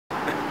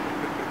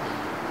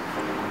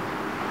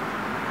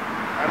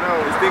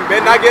thing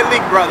better not get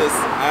leaked, brothers.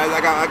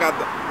 I got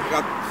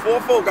 4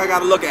 folk I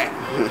gotta look at.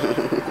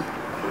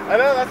 I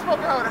know, that's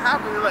probably how it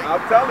happened. Like, I'm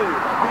telling you.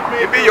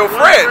 It be your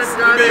friends.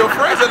 It be your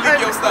friends that leak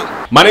your stuff.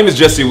 My name is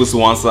Owusu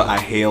Ansah. I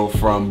hail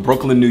from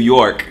Brooklyn, New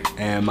York,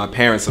 and my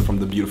parents are from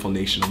the beautiful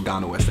nation of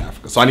Ghana, West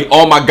Africa. So I need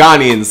all my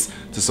Ghanaians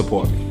to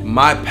support me.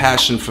 My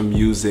passion for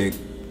music,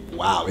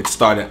 wow, it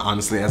started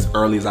honestly as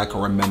early as I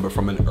can remember.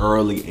 From an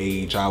early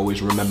age, I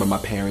always remember my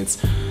parents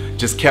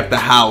just kept the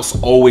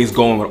house always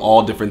going with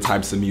all different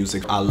types of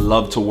music. I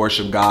love to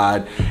worship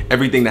God,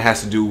 everything that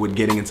has to do with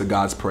getting into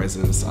God's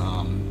presence.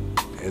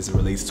 As it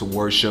relates to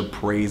worship,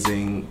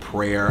 praising,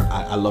 prayer,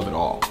 I love it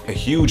all. A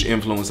huge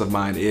influence of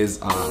mine is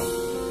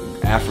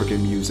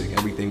African music,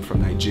 everything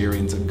from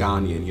Nigerian to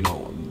Ghanaian, you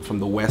know, from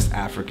the West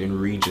African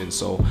region.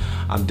 So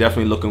I'm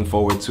definitely looking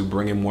forward to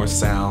bringing more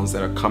sounds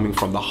that are coming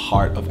from the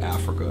heart of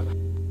Africa.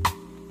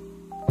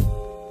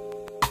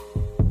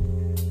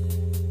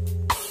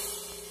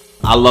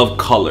 I love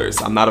colors.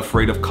 I'm not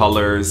afraid of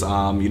colors.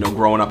 You know,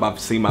 growing up, I've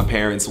seen my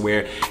parents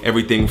wear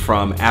everything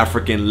from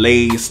African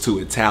lace to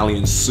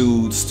Italian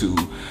suits to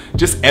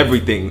just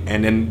everything.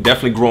 And then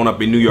definitely growing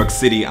up in New York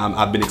City,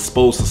 I've been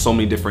exposed to so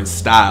many different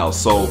styles.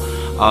 So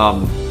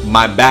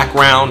my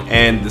background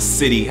and the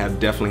city have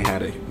definitely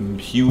had a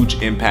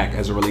huge impact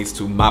as it relates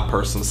to my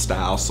personal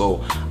style.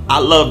 So I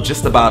love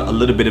just about a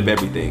little bit of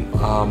everything.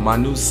 My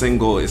new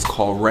single is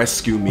called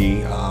Rescue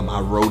Me. I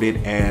wrote it,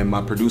 and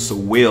my producer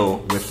Will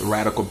with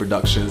Radical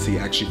Productions, he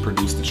actually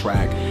produced the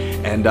track.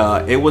 And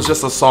it was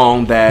just a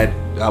song that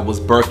was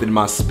birthed in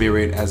my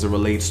spirit as it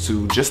relates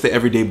to just the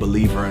everyday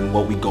believer and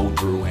what we go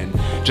through, and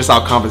just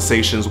our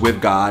conversations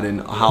with God,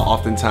 and how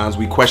oftentimes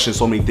we question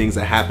so many things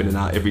that happen in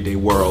our everyday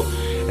world.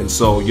 And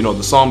so, you know,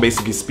 the song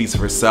basically speaks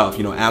for itself,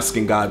 you know,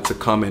 asking God to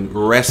come and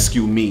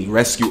rescue me,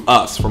 rescue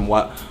us from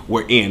what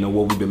we're in or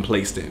what we've been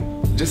placed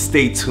in. Just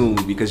stay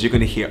tuned, because you're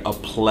gonna hear a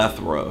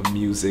plethora of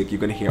music.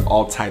 You're gonna hear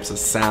all types of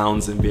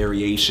sounds and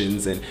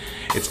variations, and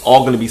it's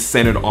all gonna be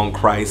centered on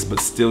Christ, but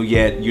still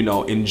yet, you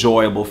know,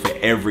 enjoyable for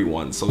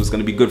everyone. So it's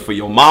gonna be good for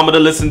your mama to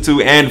listen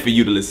to and for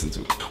you to listen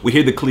to. We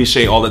hear the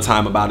cliche all the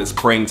time about it's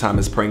praying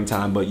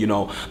time, but you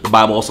know, the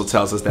Bible also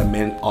tells us that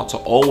men ought to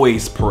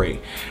always pray.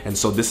 And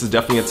so this is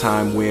definitely a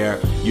time where,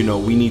 you know,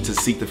 we need to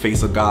seek the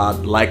face of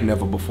God like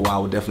never before. I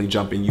would definitely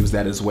jump and use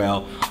that as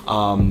well.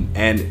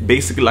 And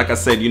basically, like I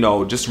said, you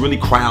know, just really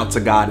cry out to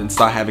God and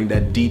start having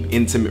that deep,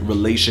 intimate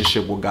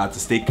relationship with God, to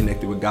stay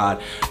connected with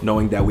God,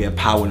 knowing that we have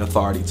power and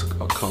authority to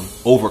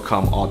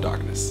overcome all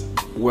darkness.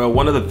 Well,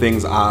 one of the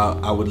things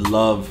I would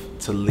love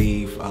to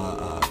leave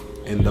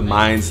in the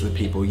minds of the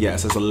people,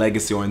 yes, as a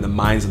legacy, or in the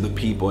minds of the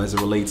people as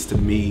it relates to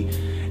me,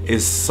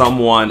 is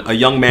a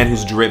young man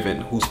who's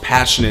driven, who's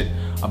passionate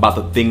about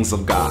the things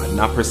of God,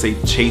 not per se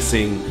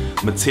chasing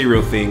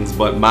material things,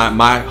 but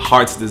my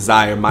heart's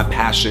desire, my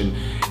passion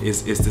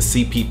is to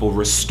see people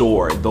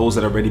restored, those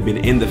that have already been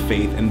in the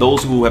faith, and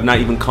those who have not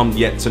even come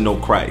yet to know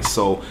Christ.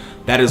 So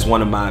that is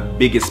one of my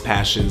biggest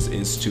passions,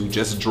 is to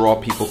just draw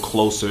people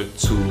closer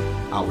to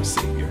our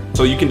Savior.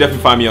 So you can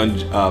definitely find me on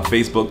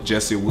Facebook,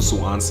 Owusu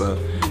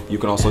Ansah. You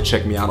can also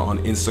check me out on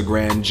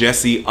Instagram,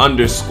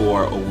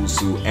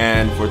 Jesse_Owusu.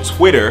 And for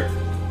Twitter,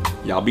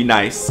 y'all be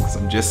nice, because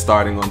I'm just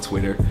starting on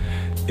Twitter.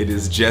 It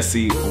is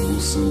Jesse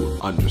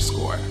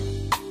Owusu_.